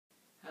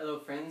Hello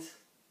friends,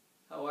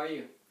 how are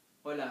you?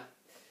 Hola,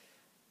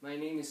 my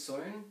name is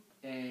Soren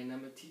and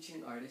I'm a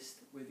teaching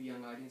artist with the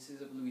young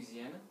audiences of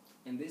Louisiana,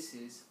 and this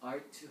is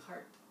Art to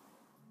Heart.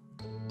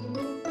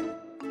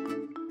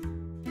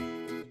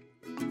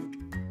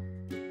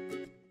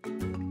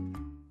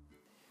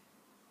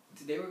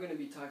 Today we're going to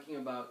be talking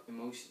about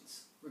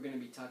emotions. We're going to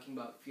be talking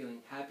about feeling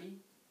happy,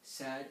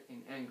 sad,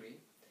 and angry,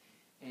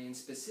 and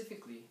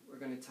specifically we're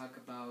going to talk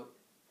about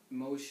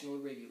emotional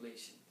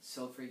regulation,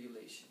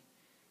 self-regulation.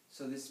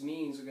 So this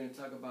means we're going to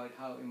talk about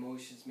how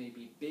emotions may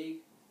be big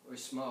or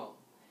small,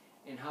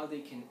 and how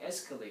they can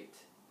escalate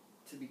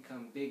to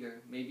become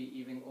bigger, maybe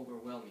even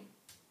overwhelming,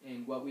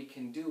 and what we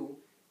can do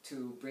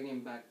to bring them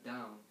back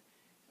down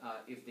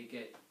if they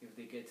get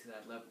to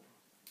that level.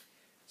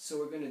 So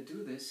we're going to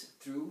do this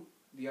through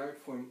the art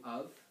form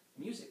of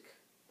music.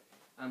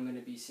 I'm going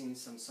to be singing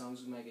some songs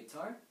with my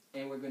guitar,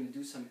 and we're going to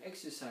do some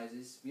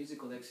exercises,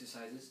 musical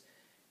exercises,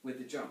 with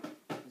the drum.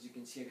 As you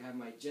can see, I have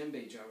my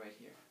djembe drum right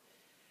here.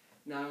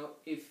 Now,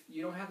 if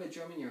you don't have a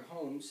drum in your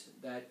homes,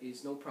 that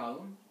is no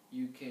problem.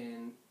 You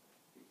can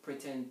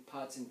pretend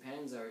pots and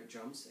pans are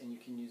drums, and you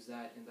can use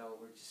that, and that will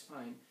work just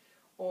fine.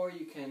 Or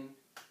you can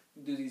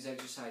do these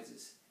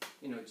exercises,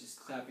 just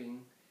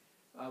clapping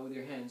with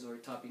your hands or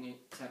tapping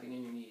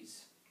in your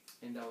knees,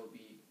 and that will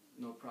be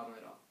no problem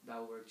at all. That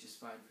will work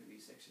just fine for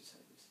these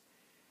exercises.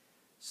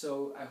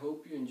 So I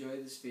hope you enjoy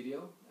this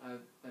video.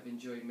 I've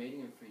enjoyed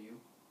making it for you,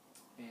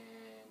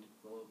 and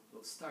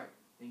we'll start.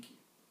 Thank you.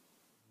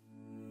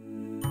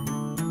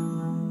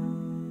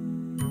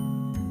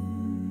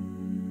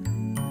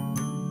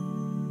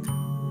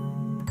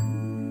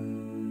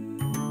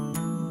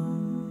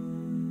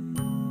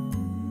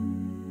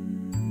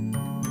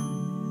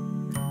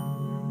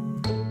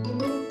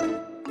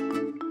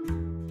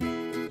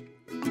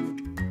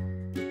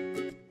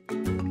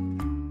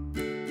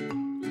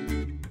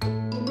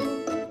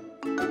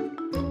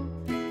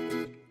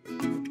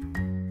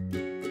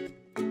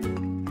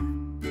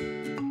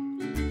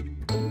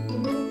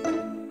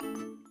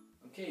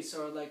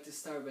 So I'd like to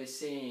start by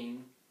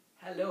saying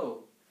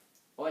hello,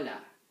 hola.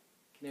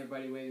 Can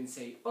everybody wave and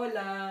say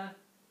hola,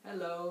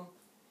 hello?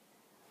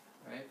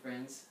 Alright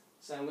friends,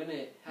 so I'm going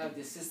to have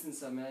the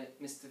assistance of my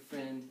Mr.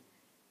 Friend,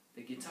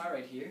 the guitar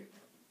right here,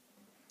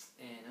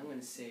 and I'm going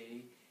to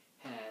say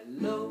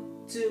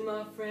hello to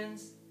my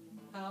friends,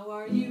 how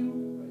are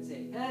you? Or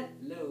say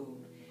hello,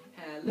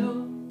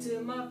 hello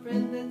to my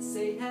friend, let's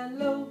say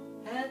hello,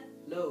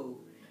 hello.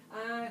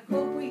 I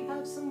hope we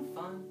have some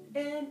fun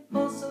and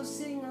also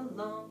sing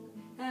along.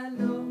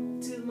 Hello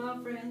to my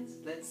friends,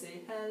 let's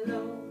say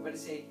hello. Everybody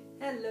say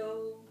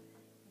hello.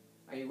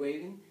 Are you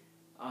waving?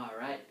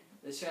 Alright,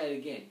 let's try it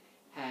again.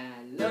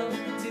 Hello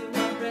to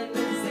my friend,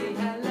 let's say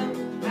hello,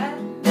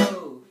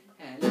 hello.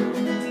 Hello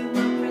to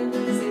my friend,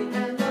 let's say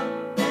hello,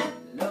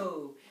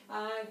 hello.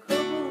 I hope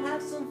we'll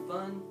have some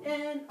fun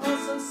and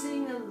also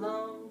sing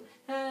along.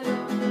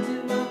 Hello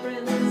to my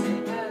friend, let's say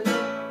hello,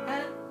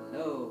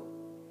 hello.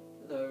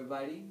 Hello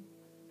everybody,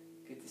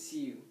 good to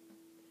see you.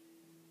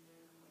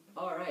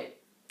 Alright,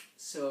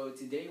 so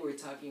today we're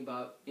talking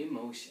about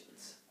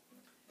emotions.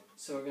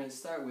 So we're going to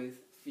start with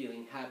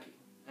feeling happy.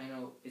 I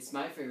know it's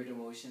my favorite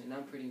emotion, and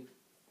I'm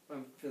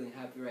feeling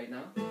happy right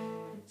now.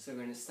 So we're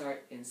going to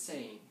start in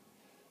saying,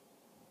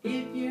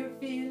 if you're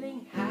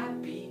feeling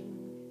happy,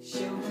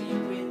 show me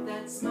with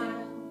that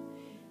smile.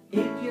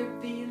 If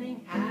you're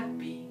feeling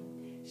happy,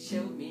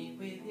 show me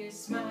with your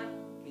smile.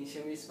 Can you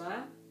show me a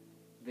smile?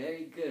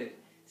 Very good.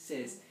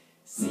 Says,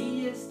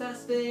 si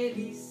estás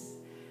feliz,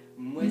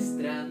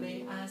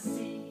 muéstrame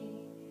así.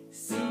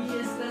 Si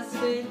estás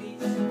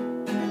feliz,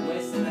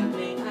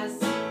 muéstrame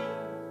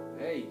así.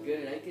 Very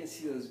good. I can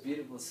see those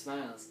beautiful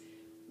smiles.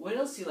 What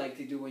else do you like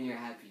to do when you're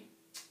happy?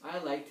 I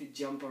like to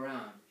jump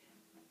around.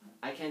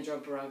 I can't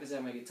jump around because I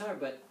have my guitar,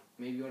 but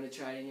maybe you want to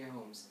try it in your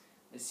homes.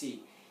 Let's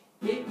see.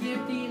 If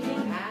you're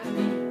feeling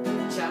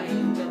happy, try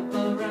and jump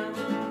around.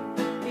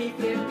 If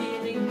you're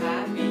feeling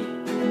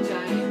happy,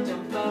 try and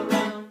jump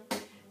around.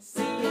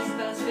 Si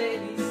estás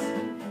feliz,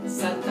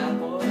 salta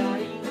por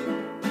ahí.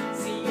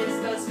 Si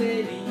estás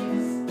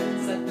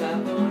feliz,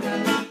 salta por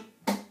ahí.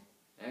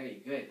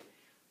 Very good.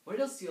 What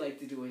else do you like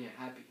to do when you're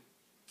happy?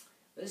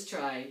 Let's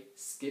try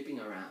skipping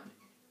around.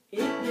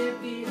 If you're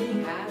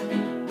feeling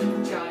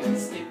happy, try and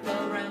skip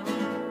around.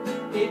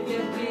 If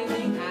you're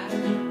feeling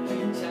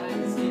happy, try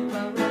and skip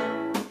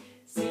around.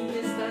 Si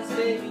estás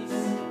feliz,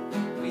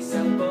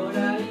 pisa por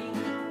ahí.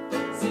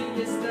 Si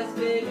estás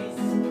feliz,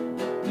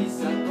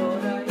 pisa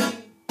por ahí.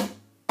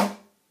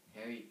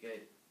 Very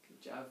good.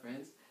 Good job,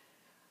 friends.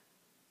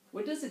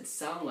 What does it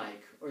sound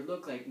like or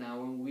look like now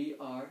when we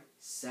are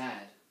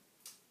sad?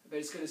 I bet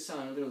it's going to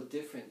sound a little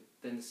different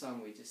than the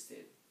song we just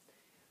did.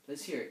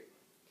 Let's hear it.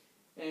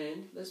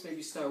 And let's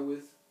maybe start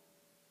with,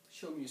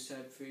 show me your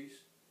sad face,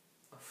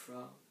 a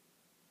frown.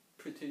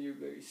 Pretend you're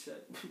very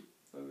sad.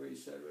 I'm very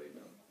sad right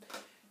now.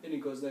 And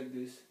it goes like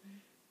this.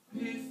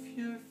 If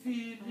you're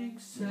feeling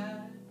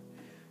sad,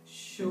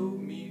 show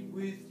me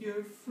with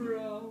your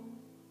frown.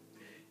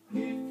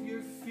 If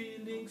you're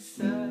feeling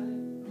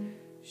sad,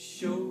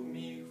 show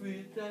me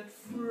with that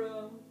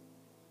frown.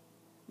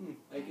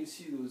 I can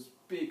see those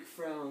big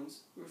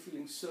frowns. We're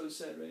feeling so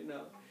sad right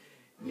now.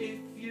 If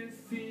you're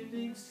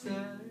feeling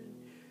sad,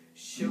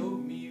 show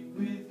me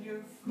with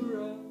your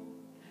frown.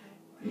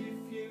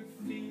 If you're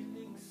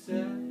feeling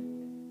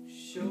sad,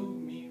 show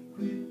me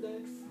with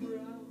that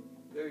frown.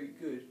 Very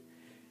good.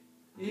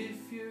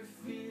 If you're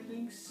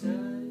feeling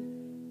sad,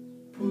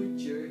 put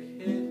your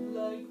head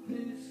like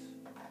this.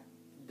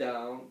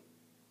 Down.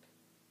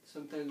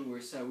 Sometimes when we're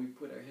sad, we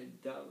put our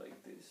head down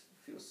like this.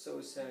 It feels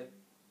so sad.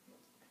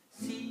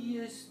 Si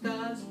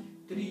estás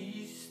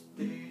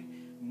triste,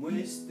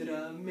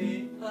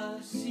 muéstrame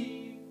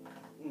así.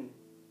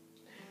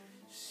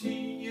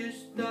 Si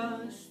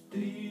estás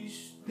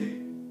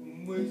triste,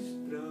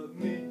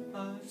 muéstrame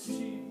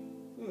así.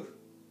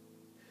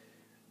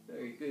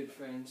 Very good,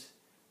 friends.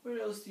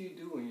 What else do you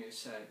do when you're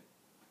sad?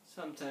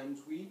 Sometimes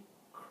we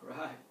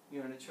cry.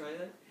 You want to try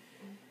that?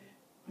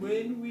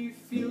 When we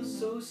feel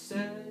so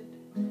sad,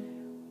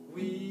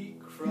 we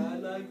cry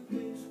like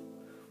this.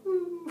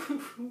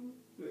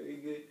 Very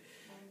good.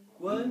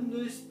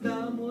 Cuando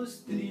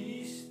estamos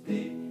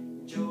tristes,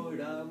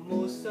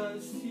 lloramos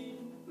así.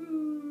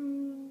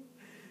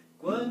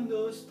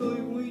 Cuando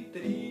estoy muy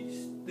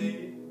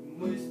triste,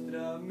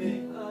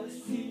 muéstrame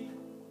así.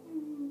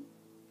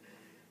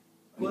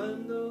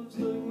 Cuando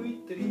estoy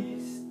muy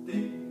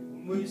triste,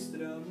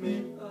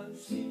 muéstrame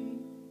así.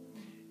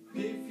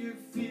 If you're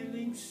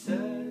feeling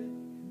sad,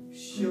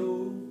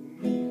 show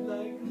me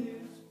like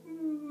this.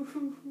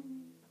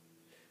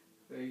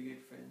 Very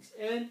good, friends.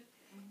 And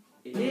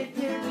if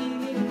you're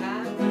feeling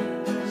happy,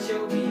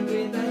 show me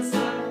with that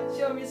smile.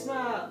 Show me a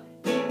smile.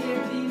 If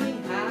you're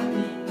feeling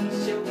happy,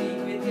 show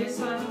me with your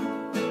smile.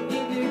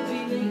 If you're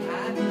feeling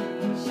happy,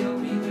 show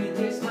me with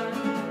your smile.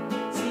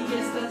 Si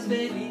estás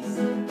feliz,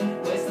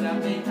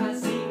 muéstrame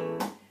así.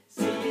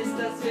 Si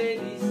estás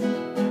feliz,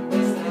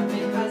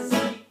 muéstrame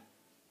así.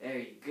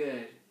 Very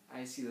good.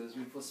 I see those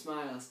beautiful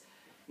smiles.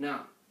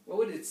 Now, what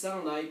would it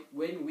sound like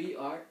when we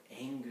are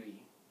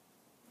angry?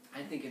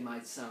 I think it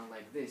might sound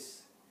like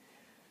this.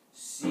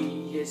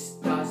 Si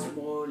estás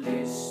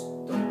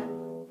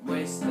molesto,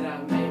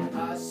 muéstrame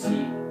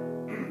así.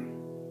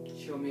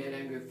 Show me an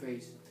angry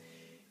face.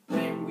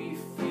 When we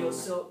feel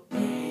so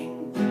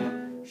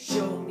angry,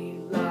 show me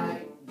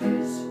like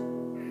this.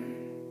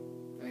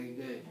 Very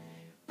good.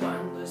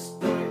 Cuando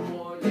estoy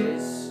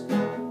molesto,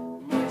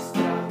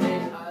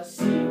 muéstrame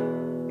así.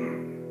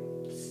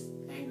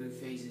 Angry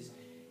faces.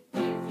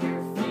 If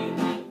you're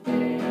feeling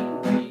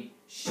angry,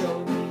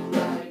 show me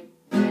like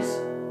this.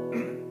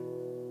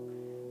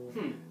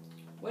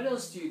 What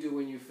else do you do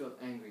when you feel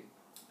angry?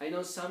 I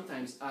know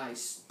sometimes I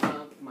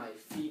stomp my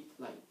feet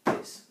like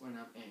this when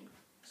I'm angry.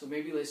 So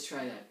maybe let's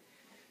try that.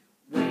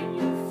 When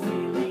you're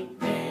feeling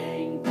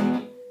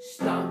angry,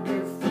 stomp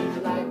your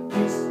feet like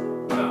this.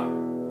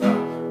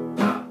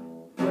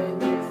 When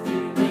you're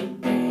feeling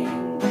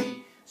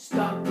angry,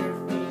 stomp your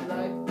feet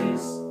like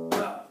this.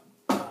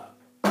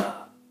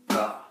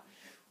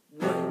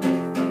 When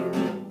you're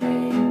feeling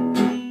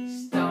angry,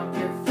 stomp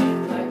your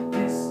feet like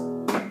this.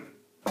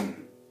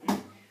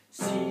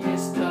 Si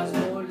estás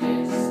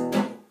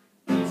molesto,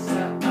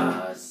 pisa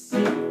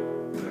así.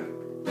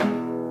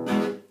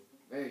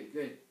 Very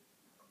good.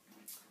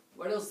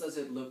 What else does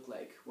it look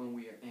like when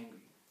we are angry?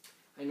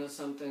 I know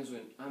sometimes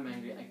when I'm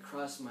angry, I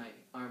cross my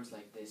arms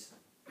like this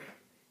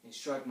and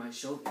shrug my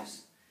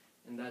shoulders,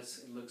 and it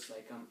looks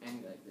like I'm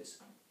angry like this.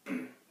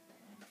 You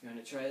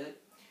want to try that?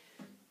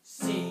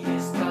 Si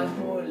estás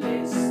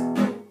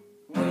molesto,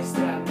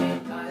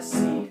 muéstrame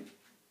así.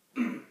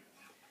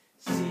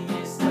 Si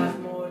estás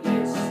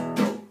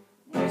molesto,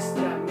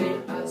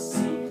 muéstrame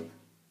así.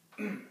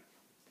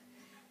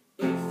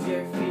 If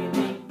you're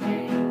feeling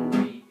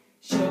angry,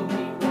 show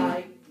me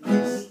like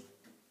this.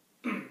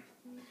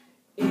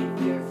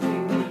 If you're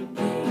feeling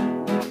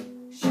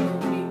angry, show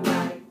me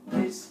like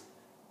this.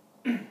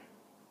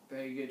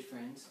 Very good,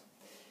 friends.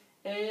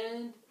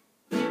 And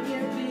if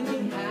you're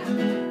feeling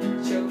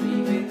happy, show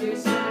me with your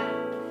smile.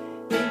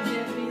 If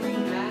you're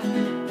feeling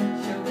happy,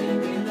 show me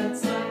with that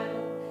smile.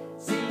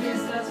 Si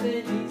estás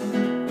feliz,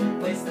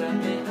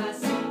 muéstrame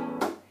así.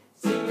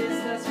 Si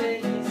estás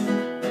feliz,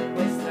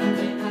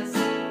 muéstrame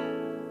así.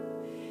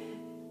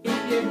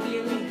 If you're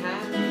feeling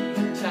happy,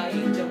 try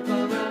and jump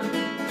around.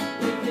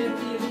 If you're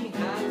feeling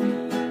happy,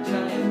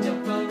 try and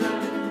jump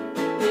around.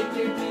 If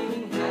you're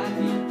feeling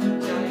happy,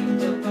 try and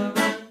jump around.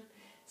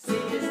 Si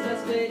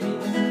estás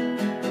feliz,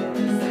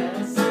 muéstrame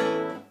así.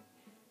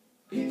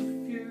 If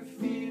you're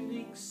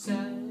feeling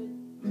sad,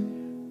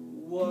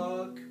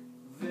 walk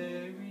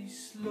very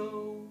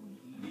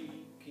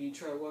slowly. Can you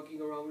try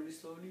walking around really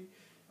slowly?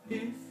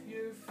 If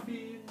you're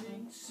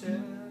feeling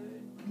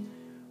sad,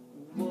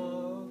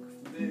 walk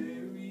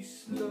very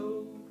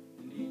slowly.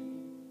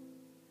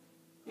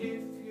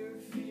 If you're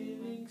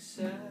feeling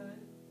sad,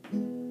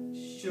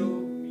 show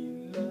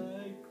me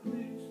like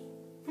this.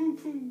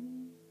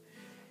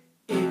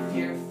 If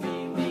you're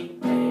feeling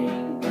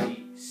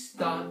angry,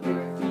 stomp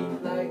your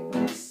feet like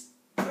this.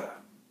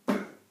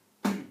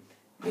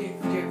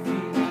 If you're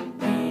feeling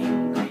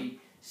angry,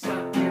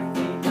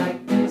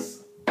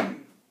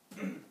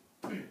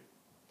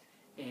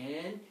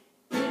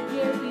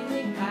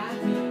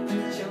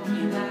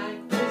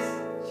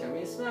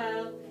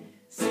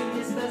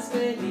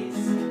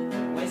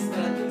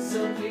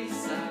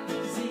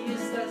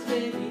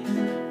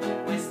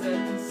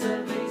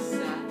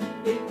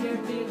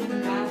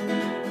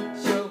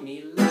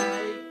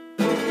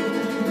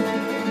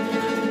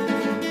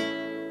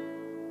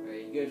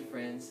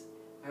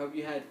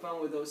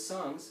 those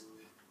songs,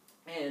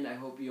 and I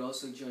hope you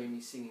also join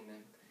me singing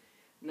them.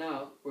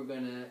 Now we're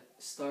gonna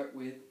start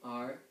with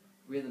our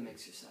rhythm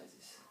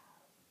exercises.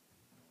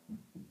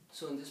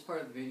 So in this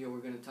part of the video, we're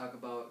gonna talk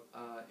about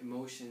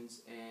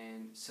emotions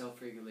and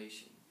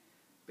self-regulation.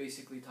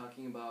 Basically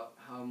talking about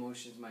how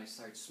emotions might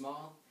start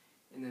small,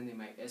 and then they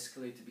might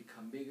escalate to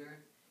become bigger,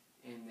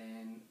 and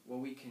then what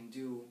we can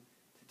do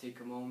to take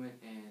a moment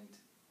and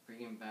bring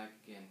them back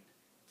again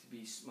to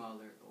be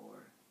smaller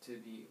or to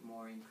be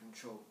more in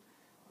control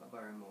of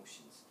our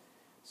emotions.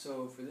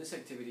 So for this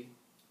activity,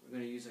 we're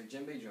going to use our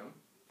djembe drum,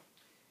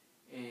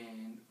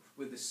 and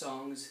with the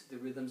songs, the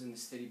rhythms, and the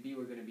steady beat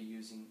we're going to be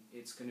using,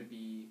 it's going to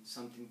be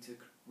something to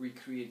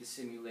recreate the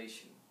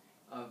simulation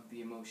of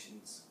the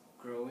emotions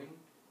growing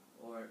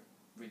or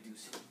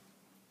reducing.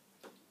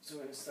 So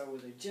we're going to start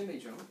with our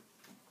djembe drum,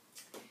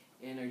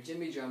 and our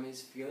djembe drum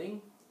is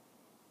feeling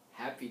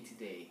happy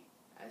today.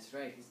 That's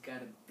right, he's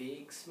got a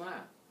big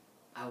smile.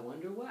 I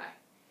wonder why.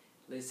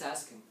 Let's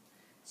ask him.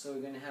 So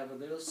we're going to have a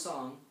little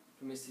song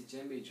from Mr.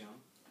 Djembe Drum,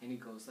 and it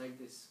goes like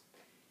this.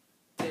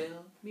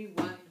 Tell me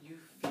why you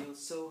feel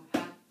so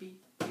happy,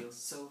 feel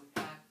so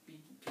happy,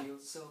 feel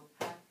so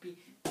happy.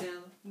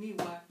 Tell me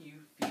why you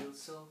feel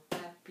so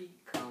happy,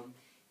 come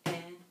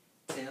and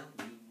tell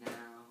me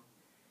now.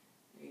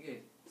 Very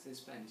good. So in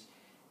Spanish.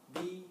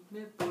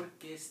 Dime por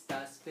qué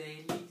estás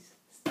feliz,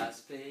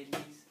 estás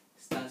feliz,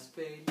 estás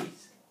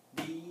feliz.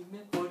 Dime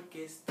por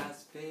qué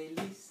estás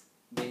feliz,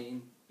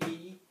 ven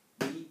y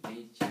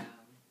dime ya.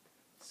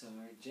 So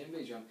our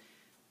djembe drum,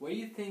 what do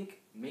you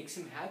think makes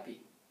him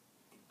happy?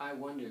 I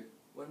wonder,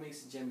 what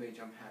makes the djembe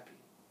drum happy?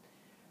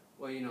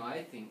 Well, you know,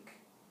 I think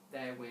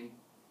that when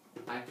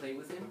I play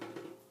with him,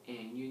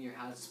 and you in your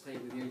houses play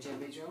with your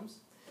djembe drums,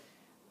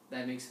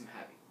 that makes him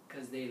happy,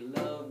 because they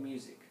love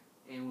music.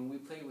 And when we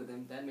play with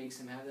them, that makes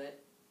him have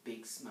that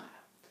big smile.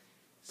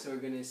 So we're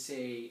going to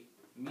say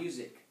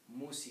music,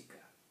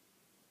 música.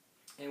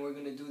 And we're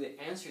going to do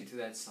the answer to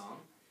that song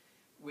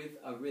with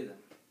a rhythm.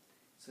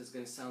 So it's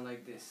going to sound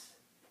like this.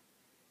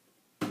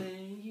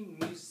 Playing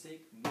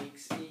music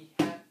makes me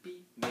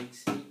happy,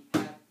 makes me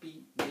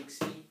happy,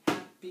 makes me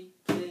happy.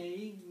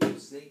 Playing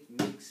music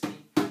makes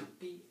me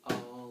happy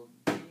all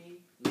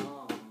day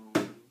long.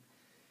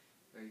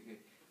 Very good.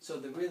 So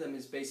the rhythm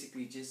is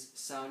basically just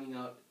sounding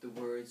out the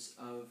words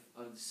of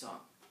the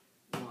song.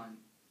 1,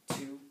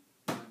 2,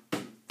 1, 2,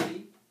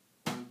 3.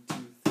 1, 2,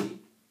 3.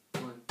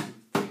 1, 2,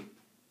 3.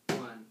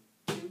 1,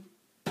 2,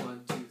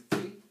 1, 2,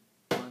 3.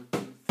 1,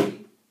 2,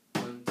 3.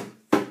 1, 2,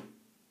 3.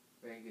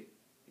 Very good.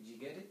 Did you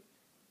get it?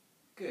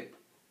 Good.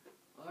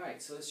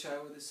 Alright, so let's try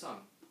it with the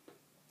song.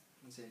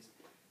 It says,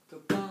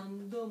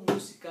 tocando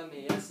música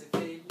me hace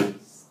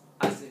feliz,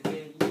 hace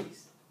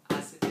feliz,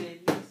 hace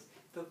feliz.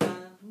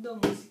 Tocando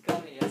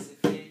música me hace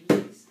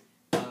feliz.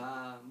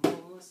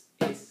 Vamos,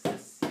 es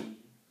así.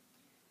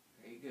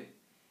 Very good.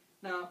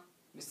 Now,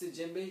 Mr.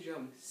 Djembe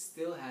Drum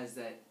still has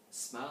that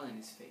smile on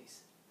his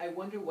face. I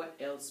wonder what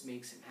else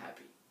makes him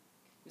happy.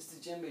 Mr.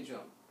 Djembe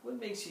Drum, what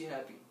makes you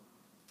happy?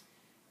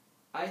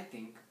 I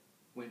think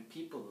when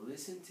people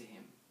listen to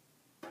him,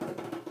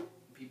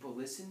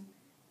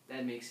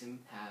 that makes him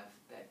have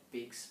that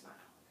big smile.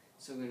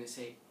 So we're going to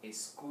say,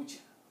 escucha.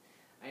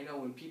 I know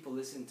when people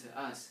listen to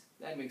us,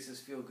 that makes us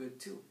feel good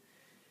too.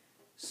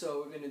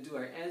 So we're going to do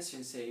our answer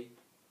and say,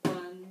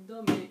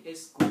 cuando me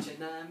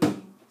escuchan a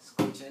mí,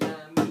 escuchan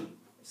a mí,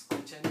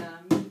 escuchan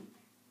a mí.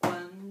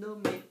 Cuando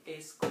me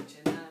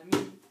escuchan a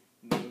mí,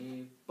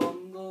 me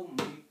pongo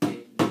muy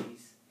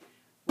feliz.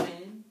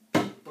 When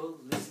people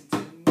listen to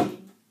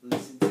me,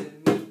 listen to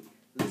me,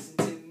 listen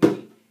to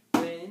me.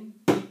 When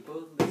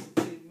people listen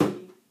to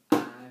me,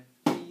 I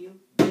feel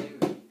very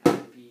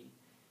happy.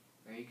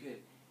 Very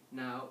good.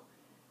 Now,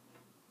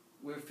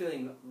 we're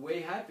feeling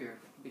way happier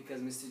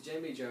because Mr.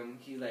 Djembe Drum,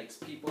 he likes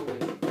people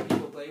when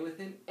people play with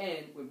him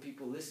and when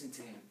people listen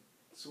to him.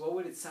 So what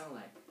would it sound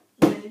like?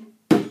 When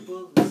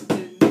people listen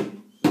to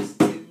me, listen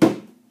to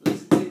me,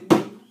 listen to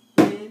me.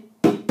 When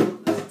people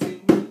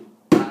listen to me,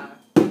 I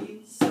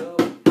feel so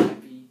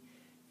happy.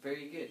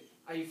 Very good.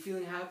 Are you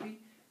feeling happy?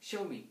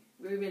 Show me.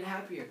 We're even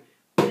happier.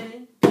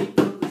 When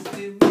people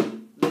listen to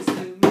me, listen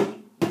to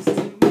me, listen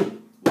to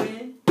me.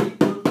 When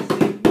people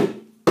listen to me,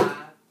 I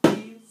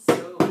feel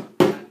so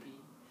happy.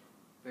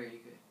 Very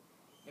good.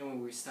 And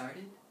when we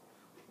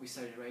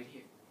started right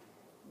here.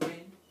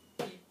 When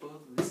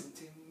people listen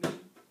to me,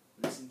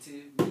 listen to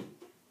me,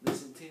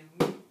 listen to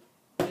me.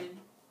 When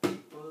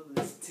people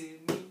listen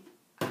to me,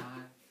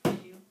 I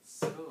feel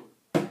so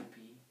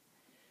happy.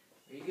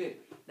 Very good.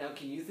 Now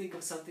can you think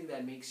of something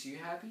that makes you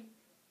happy?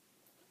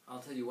 I'll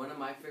tell you, one of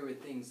my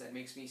favorite things that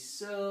makes me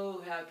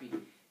so happy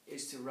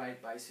is to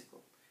ride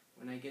bicycle.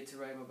 When I get to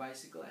ride my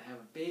bicycle, I have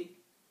a big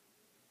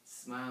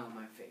smile on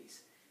my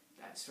face.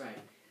 That's right.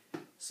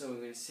 So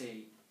we're going to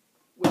say,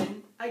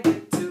 when I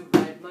get to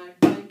ride my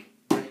bike,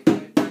 ride my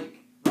bike,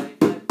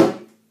 ride my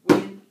bike.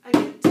 When I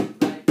get to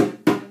ride my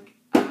bike,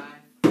 I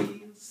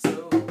feel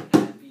so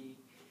happy.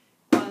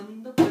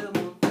 Cuando puedo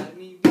montar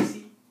mi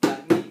bici,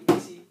 montar mi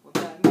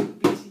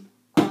bici.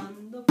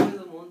 Cuando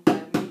puedo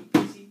montar mi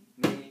bici,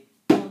 me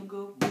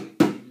pongo muy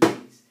feliz.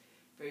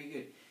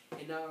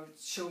 And now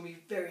show me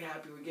very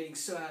happy. We're getting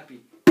so happy.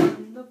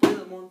 Cuando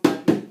puedo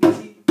montar mi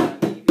bici,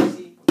 mi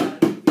bici,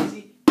 mi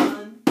bici.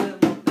 Cuando puedo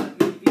montar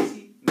mi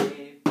bici,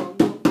 me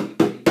pongo muy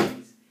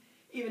feliz.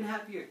 Even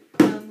happier.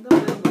 Cuando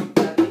puedo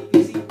montar mi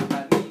bici, mi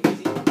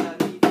bici,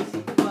 mi bici.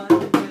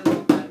 Cuando puedo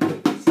montar mi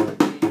bici,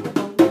 me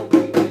pongo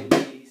muy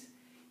feliz.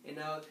 And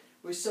now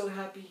we're so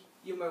happy.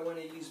 You might want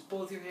to use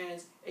both your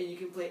hands, and you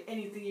can play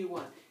anything you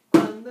want.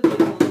 Cuando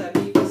puedo montar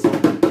mi bici,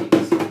 mi bici, mi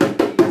bici.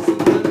 Cuando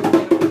puedo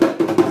montar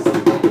mi bici,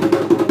 me pongo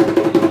muy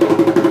feliz.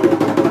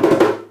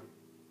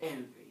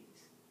 And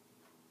freeze.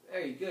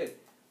 Very good.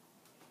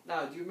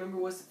 Now, do you remember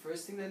what's the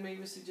first thing that made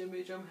Mr.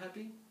 Djembe Drum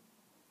happy?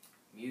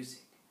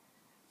 Music.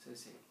 So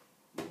say,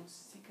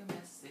 música me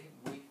hace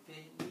muy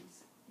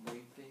feliz,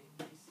 muy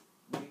feliz,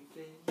 muy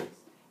feliz.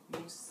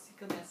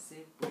 Música me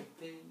hace muy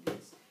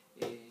feliz.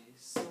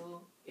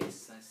 Eso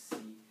es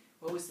así.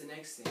 What was the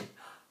next thing?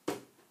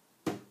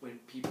 When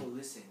people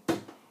listen.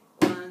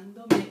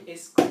 Cuando me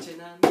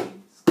escuchen a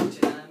mí,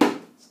 escuchen a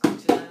mí,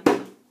 escuchen a mí.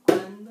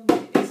 Cuando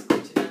me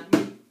escuchen a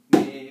mí,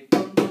 me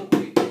pongo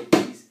muy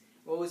feliz.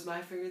 What was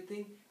my favorite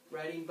thing?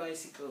 Riding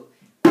bicycle.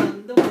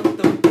 Cuando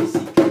monto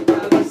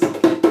bicicleta,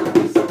 bicicleta,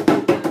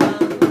 bicicleta.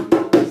 Cuando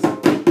monto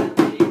bicicleta,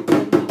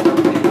 me pongo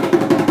muy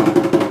feliz.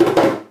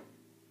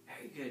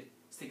 Very good.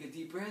 Let's take a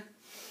deep breath.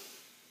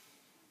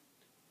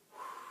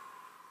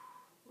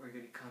 We're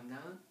going to calm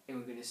down and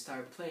we're going to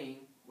start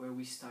playing where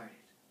we started.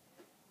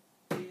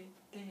 ¿Qué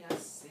te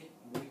hace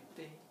muy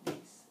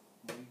feliz,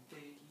 muy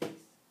feliz,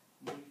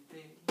 muy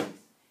feliz?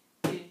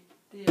 ¿Qué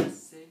te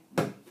hace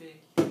muy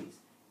feliz?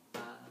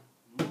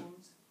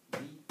 Vamos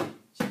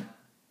dicha.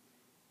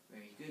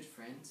 Very good,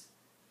 friends.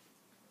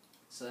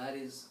 So that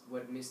is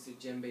what Mr.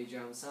 Djembe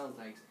Drum sounds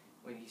like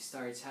when he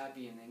starts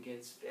happy and then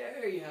gets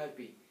very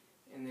happy.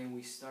 And then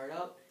we start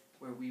out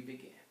where we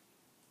began.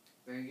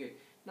 Very good.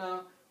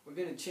 Now, we're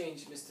going to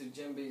change Mr.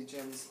 Djembe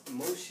Drum's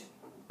emotion.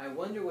 I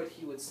wonder what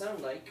he would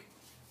sound like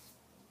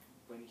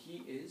when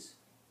he is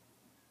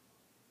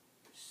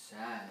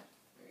sad.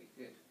 Very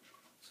good.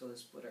 So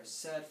let's put our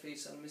sad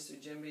face on Mr.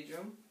 Djembe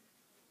Drum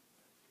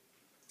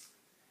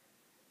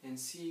and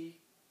see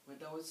what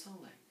that would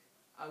sound like.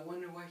 I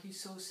wonder why he's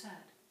so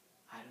sad.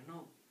 I don't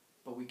know.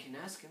 But we can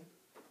ask him.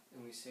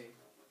 And we say,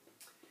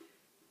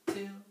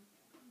 tell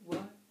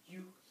why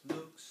you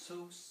look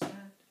so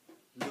sad.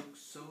 Look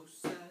so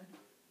sad.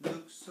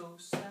 Look so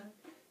sad.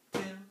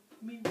 Tell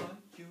me why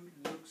you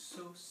look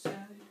so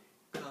sad.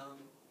 Come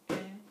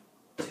and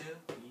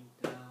tell me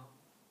now.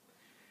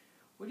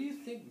 What do you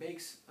think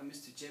makes a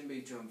Mr.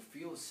 Djembe Drum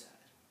feel sad?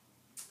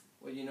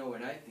 Well, you know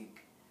what I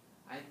think.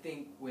 I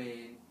think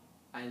when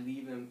I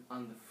leave him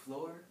on the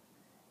floor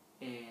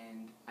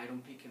and I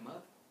don't pick him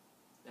up,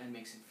 that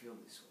makes him feel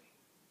this way.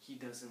 He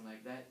doesn't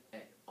like that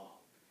at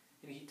all.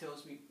 And he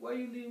tells me, why are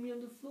you leaving me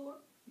on the floor?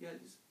 He has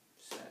this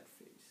sad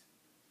face.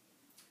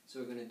 So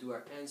we're going to do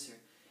our answer,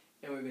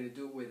 and we're going to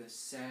do it with a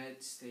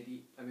sad,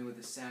 with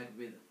a sad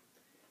rhythm.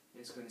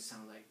 And it's going to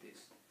sound like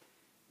this.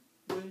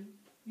 When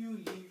you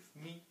leave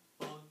me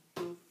on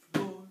the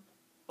floor,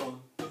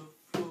 on the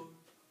floor,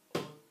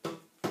 on the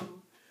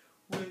floor.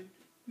 When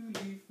you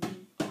leave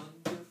me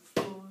on the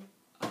floor,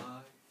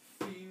 I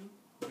feel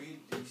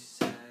really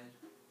sad.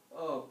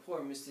 Oh, poor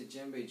Mr.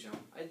 Djembe Drum.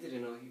 I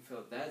didn't know he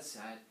felt that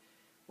sad.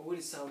 What would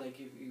it sound like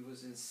if he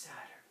wasn't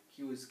sadder?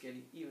 He was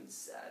getting even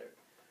sadder.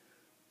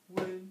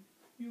 When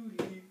you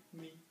leave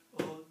me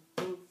on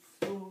the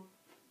floor,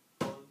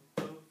 on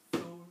the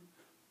floor,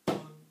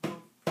 on the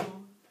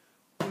floor.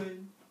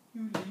 When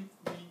you leave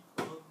me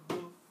on the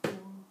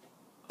floor,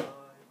 I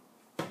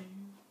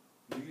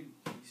feel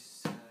really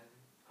sad.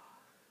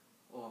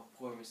 Oh,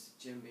 poor Mr.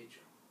 Djembe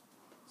Drum.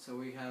 So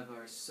we have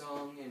our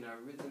song and our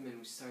rhythm, and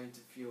we're starting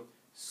to feel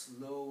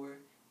slower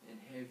and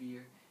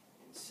heavier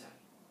and sad.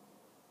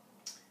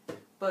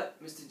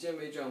 But, Mr.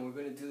 Djembe Drum, we're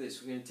going to do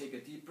this. We're going to take a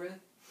deep breath.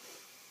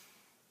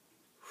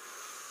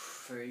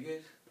 Very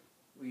good.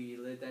 We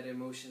let that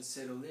emotion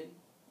settle in.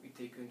 We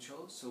take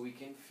control so we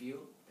can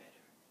feel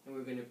better. And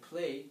we're going to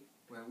play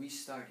where we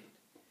started.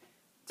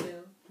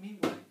 Tell me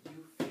why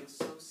you feel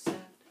so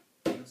sad.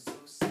 Feel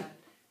so sad.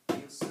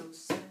 Feel so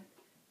sad.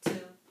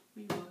 Tell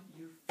me why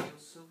you feel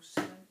so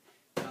sad.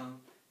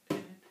 Come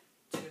and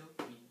tell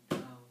me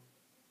now.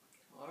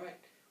 Alright.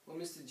 Well,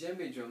 Mr.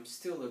 Djembe Drum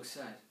still looks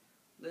sad.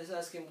 Let's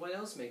ask him what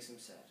else makes him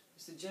sad.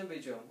 Mr.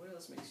 Djembe Drum, what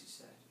else makes you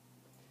sad?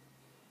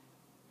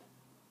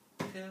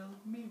 Tell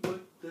me what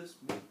does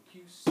make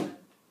you sad,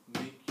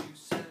 make you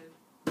sad,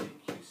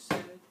 make you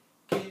sad.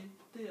 ¿Qué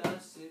te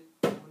hace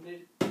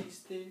poner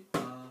triste?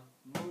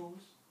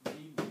 Vamos,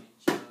 dime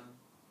ya.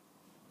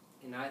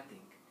 And I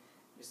think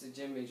Mr.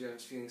 Djembe Drum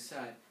is feeling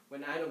sad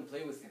when I don't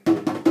play with him.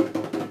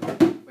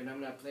 When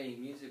I'm not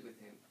playing music with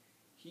him,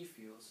 he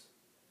feels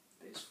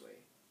this way.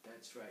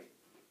 That's right.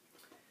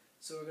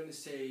 So we're going to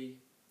say,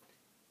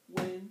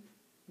 when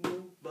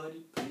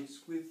nobody plays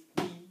with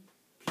me,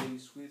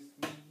 plays with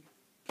me,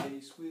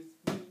 plays with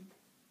me.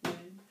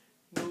 When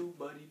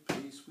nobody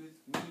plays with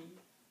me,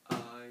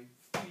 I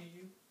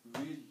feel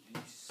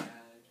really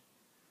sad.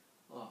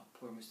 Oh,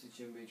 poor Mr.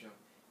 Djembe Drum.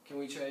 Can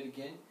we try it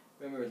again?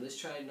 Remember, let's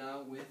try it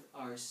now with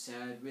our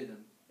sad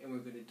rhythm. And we're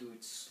going to do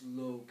it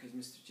slow because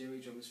Mr.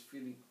 Djembe Drum is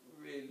feeling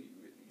really,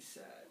 really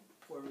sad.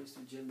 Poor Mr.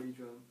 Djembe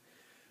Drum.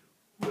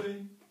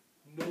 When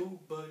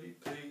nobody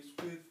plays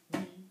with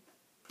me,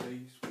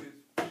 plays with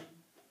me,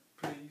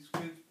 plays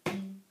with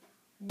me.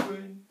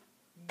 When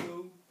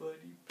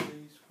nobody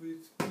plays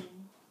with me,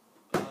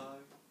 I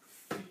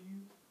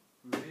feel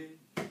really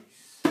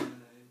sad.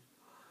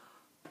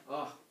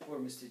 Oh, poor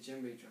Mr.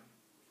 Djembe Drum.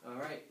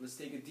 Alright, let's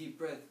take a deep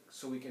breath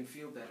so we can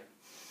feel better.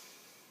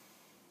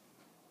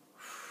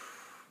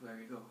 There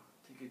we go.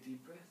 Take a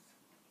deep breath.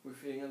 We're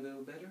feeling a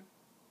little better.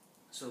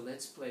 So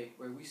let's play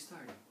where we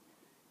started.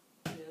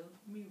 Tell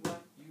me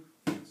what you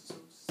feel so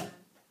sad,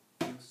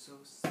 feel so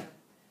sad,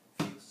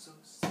 feel so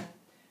sad.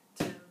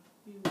 Tell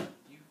me what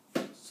you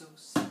feel so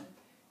sad.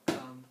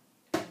 Come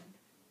and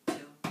tell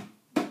me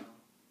now.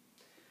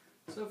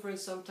 So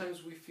friends,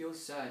 sometimes we feel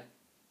sad.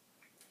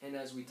 And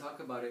as we talk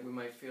about it, we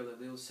might feel a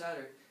little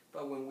sadder.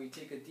 But when we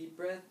take a deep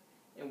breath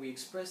and we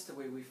express the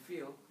way we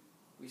feel,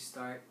 we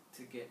start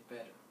to get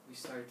better. We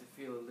start to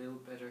feel a little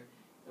better,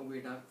 and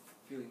we're not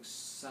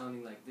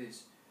sounding like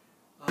this.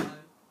 I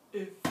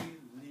am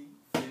feeling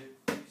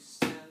very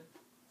sad,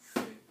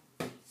 very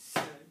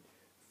sad,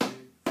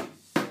 very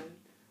sad.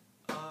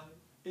 I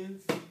am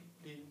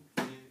feeling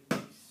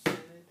very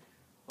sad,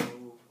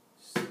 oh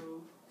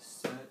so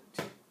sad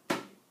today.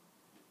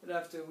 But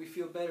after we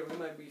feel better, we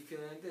might be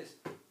feeling like this.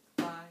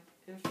 I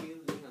am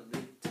feeling a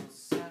little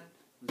sad,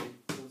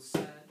 little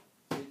sad,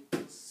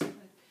 little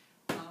sad.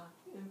 I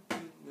am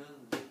feeling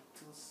a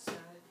little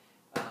sad.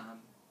 I'm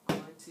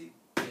going to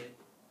get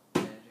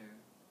better.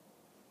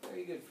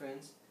 Very good,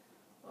 friends.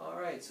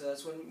 Alright, so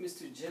that's when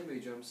Mr.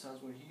 Djembe Drum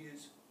sounds when he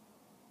is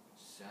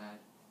sad.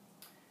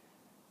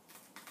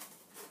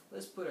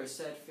 Let's put our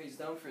sad face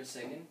down for a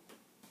second.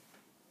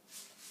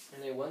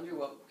 And I wonder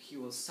what he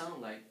will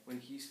sound like when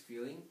he's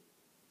feeling.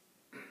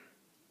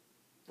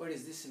 What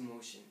is this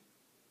emotion?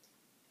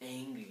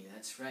 Angry,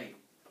 that's right.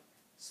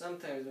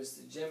 Sometimes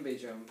Mr.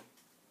 Djembe Drum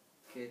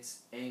gets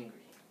angry.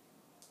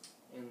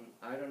 And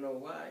I don't know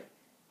why.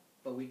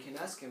 But we can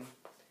ask him.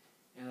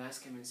 And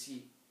ask him and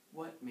see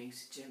what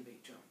makes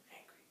Djembe Drum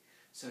angry.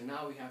 So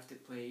now we have to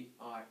play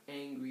our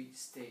angry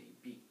steady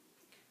beat.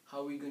 How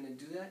are we going to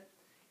do that?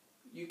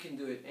 You can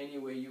do it any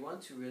way you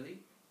want to, really.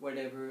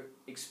 Whatever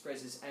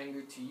expresses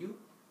anger to you.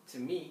 To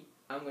me,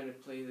 I'm going to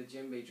play the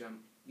djembe drum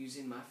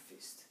using my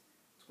fist.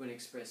 It's going to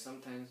express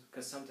sometimes,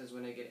 because sometimes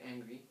when I get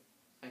angry,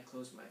 I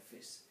close my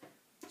fist.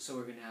 So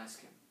we're going to ask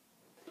him,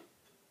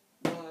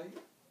 why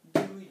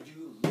do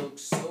you look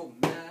so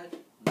mad?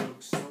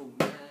 Look so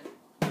mad,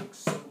 look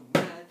so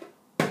mad.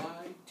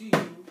 Why do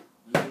you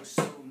look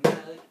so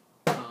mad?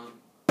 Come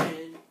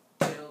and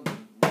tell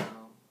me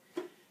now.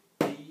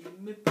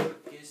 Dime por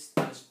qué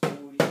estás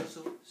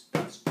furioso,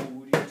 estás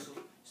furioso,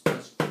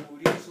 estás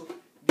furioso.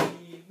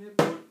 Dime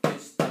por qué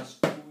estás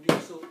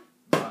furioso.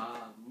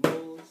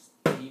 Vamos,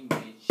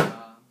 dime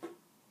ya.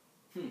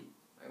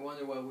 I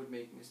wonder what would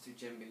make Mr.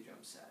 Djembe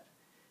Drum sad.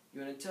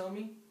 You want to tell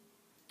me?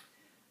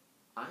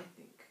 I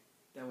think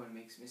that what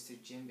makes Mr.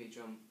 Djembe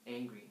Drum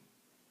angry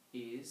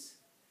is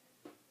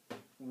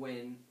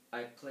when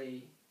I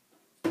play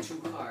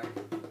too hard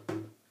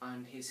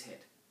on his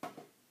head.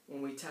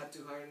 When we tap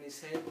too hard on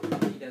his head,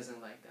 he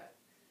doesn't like that.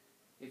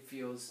 It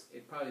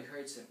probably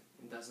hurts him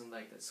and doesn't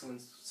like that. So when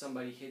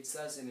somebody hits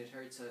us and it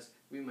hurts us,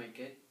 we might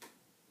get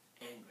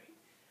angry.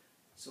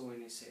 So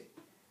when you say,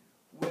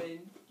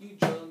 when you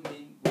drum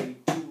in way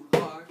too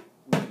hard,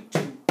 way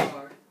too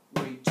hard,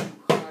 way too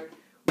hard,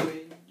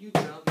 when you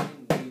drum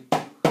in way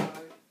too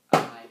hard,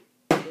 I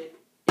get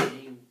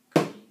angry.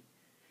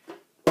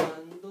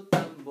 Cuando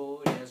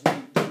tamboreas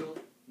muy duro,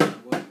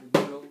 muy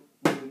duro,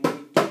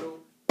 muy duro.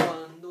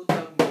 Cuando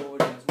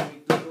tamboreas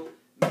muy duro,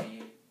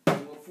 me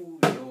pongo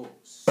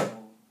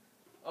furioso.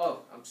 Oh,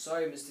 I'm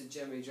sorry, Mr.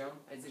 Djembe Drum.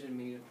 I didn't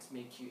mean to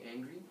make you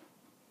angry.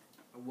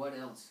 What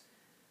else?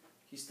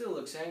 He still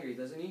looks angry,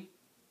 doesn't he?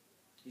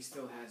 He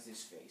still has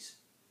this face.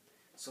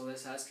 So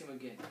let's ask him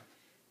again.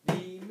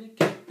 Dime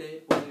que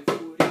te pone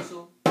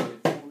furioso, pone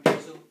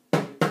furioso,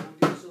 pone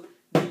furioso.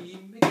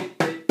 Dime que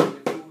te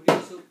pone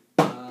furioso.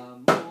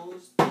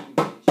 Vamos,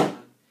 dime ya.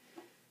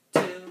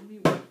 Tell me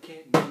what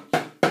can make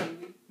you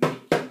angry,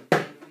 make you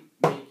angry,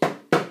 make you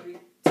angry.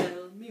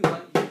 Tell me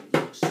why you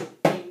look so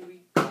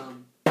angry.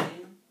 Come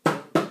and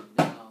tell me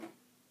now.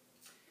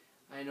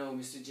 I know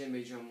Mr.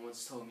 Djembe Drum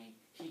once told me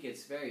he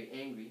gets very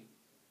angry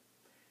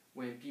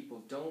when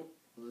people don't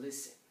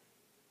listen.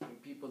 When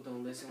people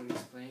don't listen when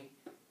he's playing,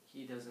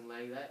 he doesn't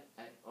like that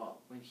at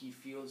all. When he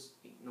feels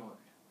ignored.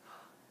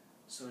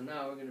 So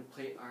now we're going to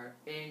play our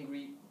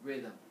angry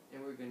rhythm.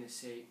 And we're going to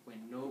say,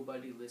 when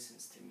nobody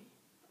listens to me.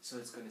 So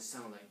it's going to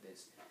sound like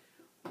this.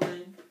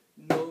 When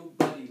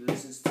nobody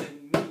listens to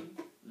me,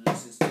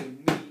 listens to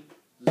me,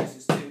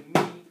 listens to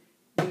me.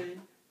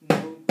 When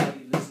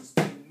nobody listens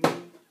to me,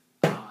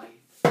 I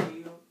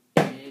feel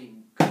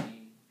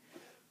angry.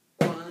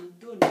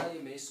 Cuando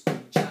nadie me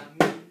escucha a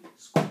mí,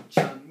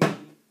 escucha a mí,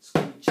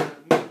 escucha a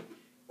mí.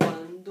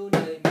 Cuando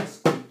nadie me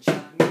escucha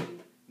a mí,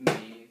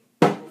 me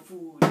pongo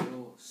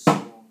furioso.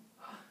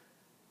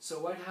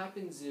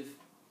 happens if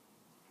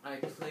I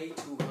play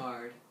too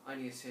hard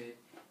on his head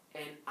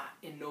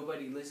and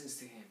nobody listens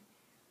to him?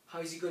 How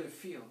is he going to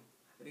feel?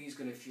 I think he's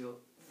going to feel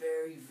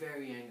very,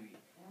 very angry.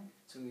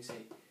 So I'm going to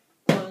say,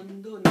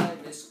 Cuando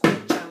nadie me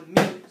escucha a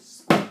mí,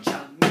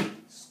 escucha a mí,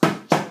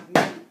 escucha a mí.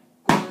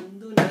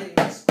 Cuando nadie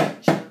me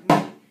escucha a mí,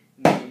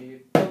 me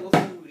pongo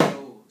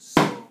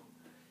furioso.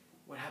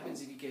 What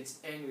happens if he gets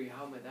angry?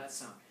 How might that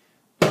sound?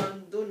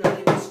 Cuando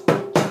nadie me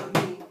escucha a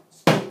mí,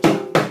 escucha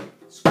a mí,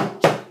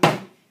 escucha a mí.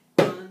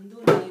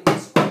 Cuando nadie me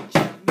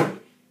escucha a mí,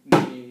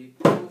 me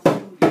pongo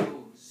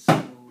furioso.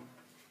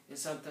 And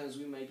sometimes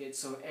we might get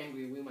so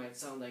angry, we might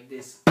sound like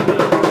this.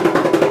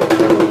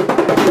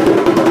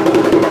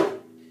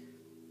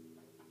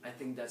 I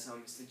think that's how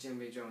Mr.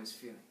 Djembe Drum is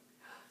feeling.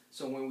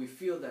 So when we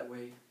feel that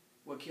way,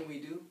 what can we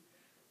do?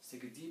 Let's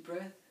take a deep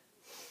breath.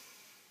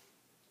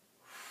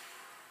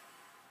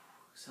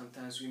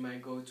 Sometimes we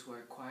might go to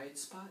our quiet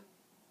spot.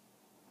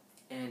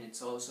 And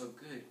it's also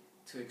good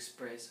to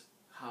express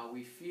how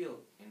we feel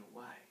and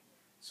why.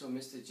 So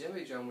Mr.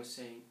 Djembe Drum was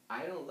saying,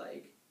 I don't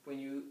like when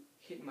you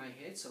hit my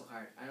head so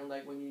hard. I don't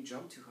like when you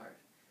jump too hard.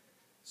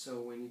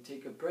 So when you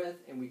take a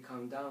breath and we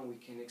calm down, we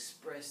can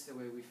express the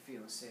way we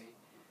feel. Say,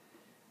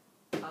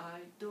 I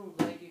don't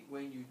like it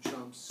when you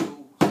jump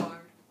so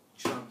hard,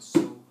 jump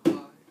so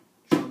hard,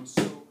 jump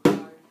so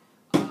hard.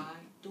 I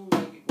don't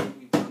like it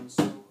when you jump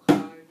so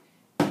hard.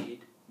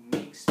 It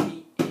makes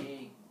me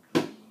angry.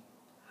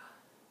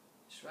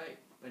 That's right.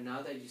 But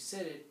now that you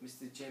said it,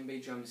 Mr.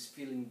 Djembe Drum is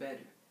feeling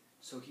better.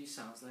 So he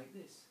sounds like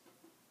this.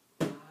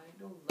 I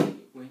don't like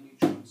it when you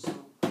jump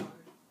so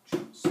hard,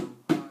 jump so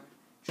hard,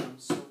 jump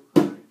so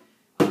hard.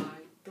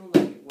 I don't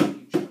like it when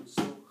you jump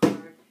so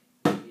hard.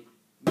 It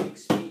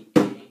makes me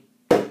angry.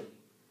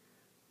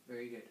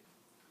 Very good.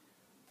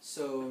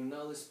 So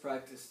now let's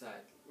practice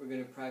that. We're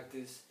going to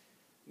practice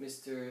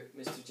Mr.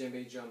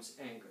 Djembe Drum's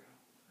anger.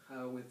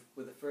 How with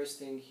the first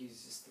thing,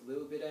 he's just a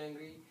little bit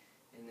angry,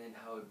 and then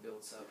how it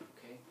builds up,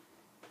 okay?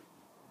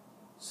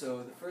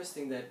 So the first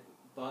thing that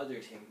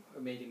bothered him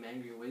or made him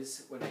angry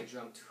was when I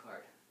drummed too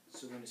hard.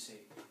 So we're going to say,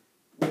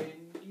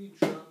 when you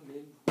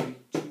drumming way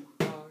too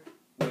hard,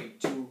 way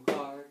too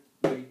hard,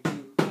 way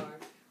too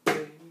hard.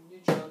 When you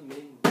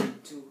drumming way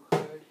too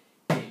hard,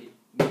 it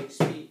makes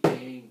me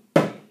angry.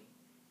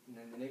 And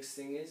then the next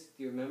thing is,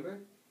 do you remember?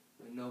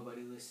 When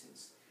nobody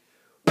listens.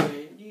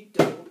 When you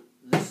don't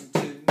listen to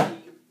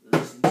me,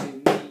 listen to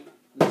me,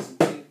 listen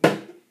to me.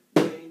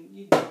 When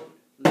you don't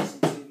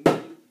listen to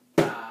me,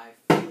 I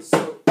feel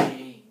so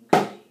angry.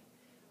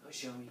 Oh,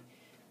 show me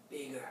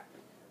bigger.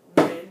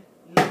 When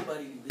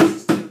nobody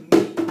listens to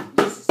me,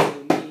 listens to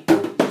me,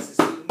 listens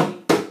to me.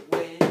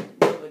 When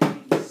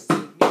nobody listens to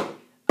me,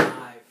 I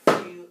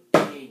feel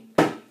angry.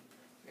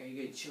 Very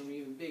good. Show me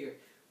even bigger.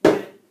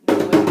 When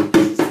nobody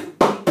listens to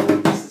me,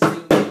 listens to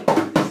me,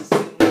 listens to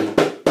me.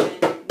 When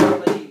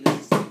nobody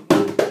listens to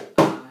me, I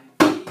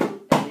feel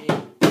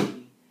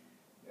angry.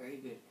 Very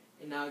good.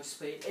 And now just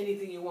play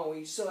anything you want. When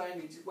you're so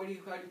angry, how do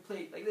you play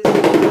it? Like this.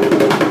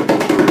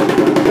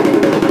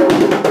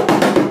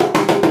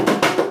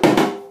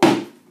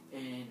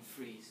 And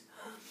freeze.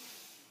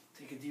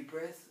 Take a deep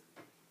breath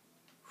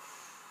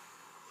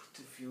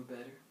to feel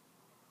better.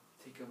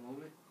 Take a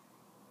moment.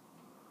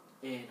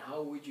 And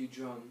how would you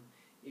drum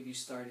if you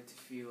started to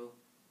feel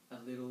a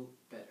little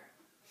better?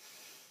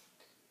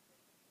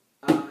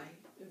 I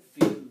am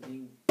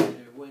feeling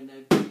better when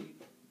I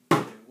breathe,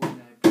 better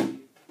when I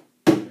breathe,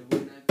 better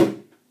when I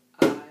breathe.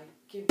 I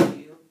can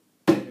feel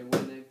better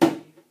when I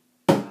breathe.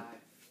 I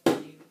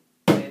feel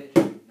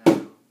better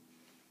now.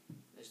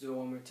 Let's do it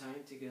one more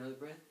time. Take another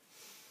breath.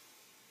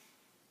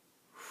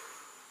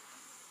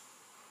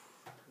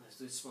 Let's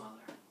do it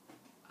smaller.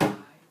 I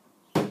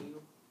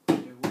feel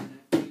better when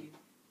I breathe,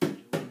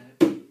 better when I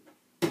breathe,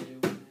 better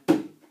when I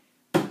breathe.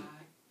 I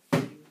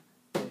feel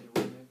better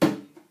when I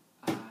breathe.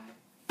 I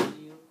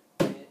feel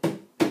better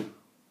now.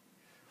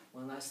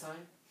 One last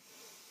time.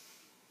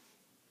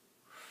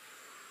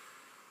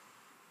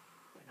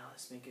 And now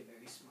let's make it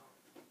very small.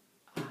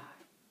 I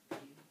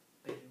feel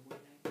better when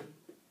I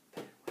breathe,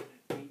 better when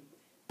I breathe,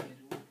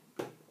 better when I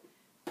breathe.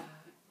 I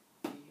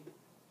feel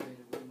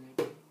better when I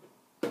breathe.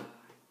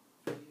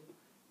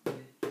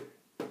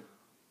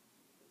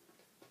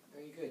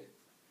 Very good.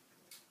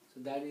 So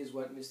that is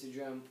what Mr.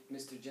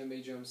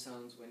 Djembe Drum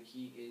sounds when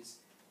he is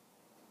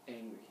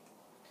angry.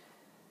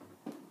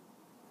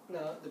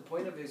 Now, the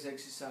point of this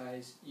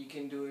exercise, you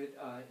can do it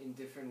in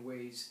different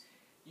ways.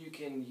 You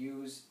can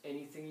use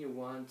anything you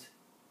want,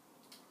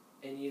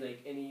 any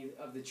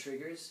of the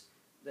triggers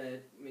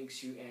that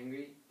makes you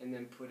angry, and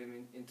then put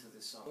them into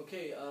the song.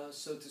 Okay,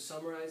 so to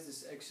summarize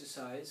this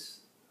exercise,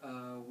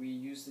 we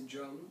use the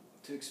drum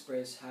to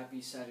express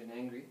happy, sad, and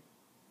angry.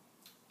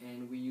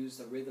 And we use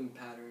the rhythm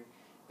pattern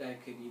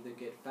that could either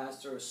get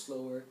faster or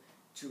slower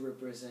to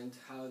represent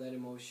how that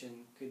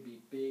emotion could be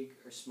big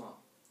or small.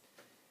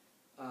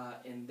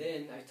 And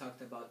then I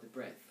talked about the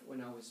breath.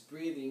 When I was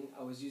breathing,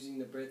 I was using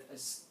the breath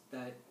as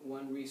that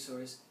one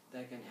resource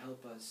that can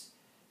help us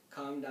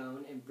calm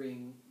down and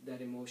bring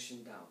that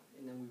emotion down.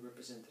 And then we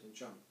represented a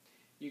drum.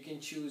 You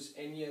can choose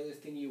any other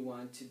thing you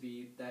want to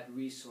be that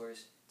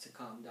resource to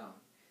calm down.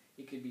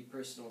 It could be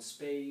personal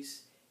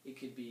space, it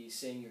could be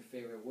saying your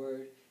favorite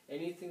word,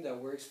 anything that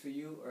works for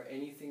you or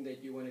anything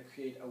that you want to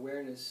create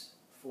awareness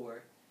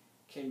for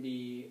can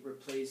be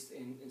replaced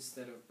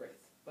instead of breath.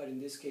 But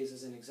in this case,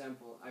 as an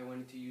example, I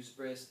wanted to use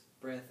breath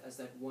as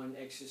that one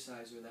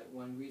exercise or that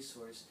one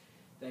resource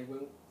that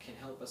can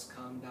help us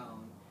calm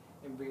down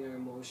and bring our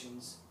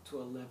emotions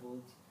to a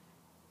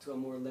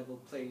more level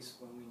place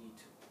when we need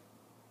to.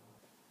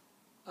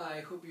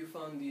 I hope you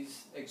found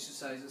these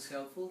exercises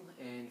helpful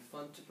and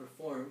fun to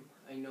perform.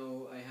 I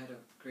know I had a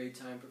great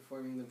time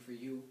performing them for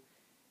you,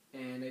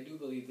 and I do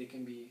believe they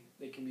can be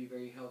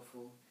very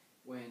helpful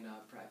when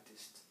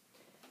practiced.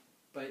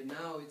 But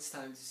now it's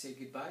time to say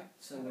goodbye,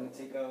 so I'm going to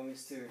take out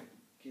Mr.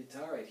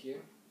 Guitar right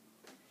here,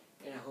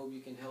 and I hope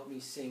you can help me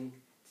sing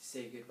to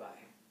say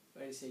goodbye.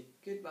 Ready? Say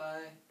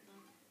goodbye,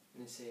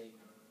 and I say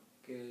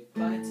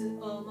goodbye to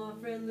all my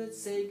friends. Let's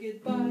say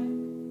goodbye,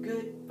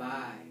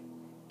 goodbye.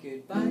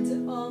 Goodbye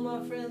to all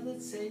my friends,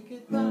 let's say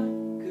goodbye,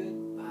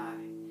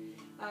 goodbye.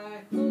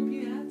 I hope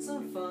you had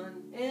some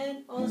fun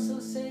and also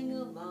sang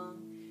along.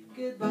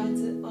 Goodbye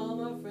to all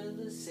my friends,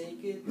 let's say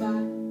goodbye,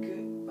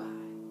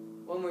 goodbye.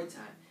 One more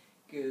time.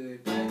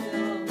 Goodbye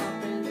to all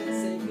my friends, let's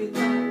say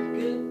goodbye,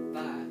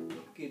 goodbye.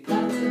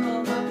 Goodbye to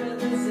all my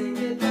friends, let's say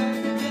goodbye,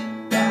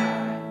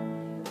 goodbye.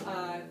 I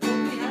hope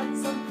you had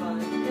some fun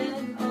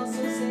and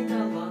also sang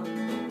along.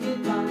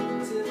 Goodbye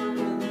to my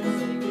friends, let's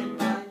say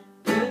goodbye.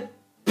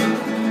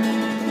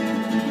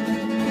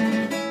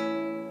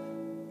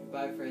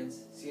 Bye friends,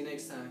 see you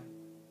next time.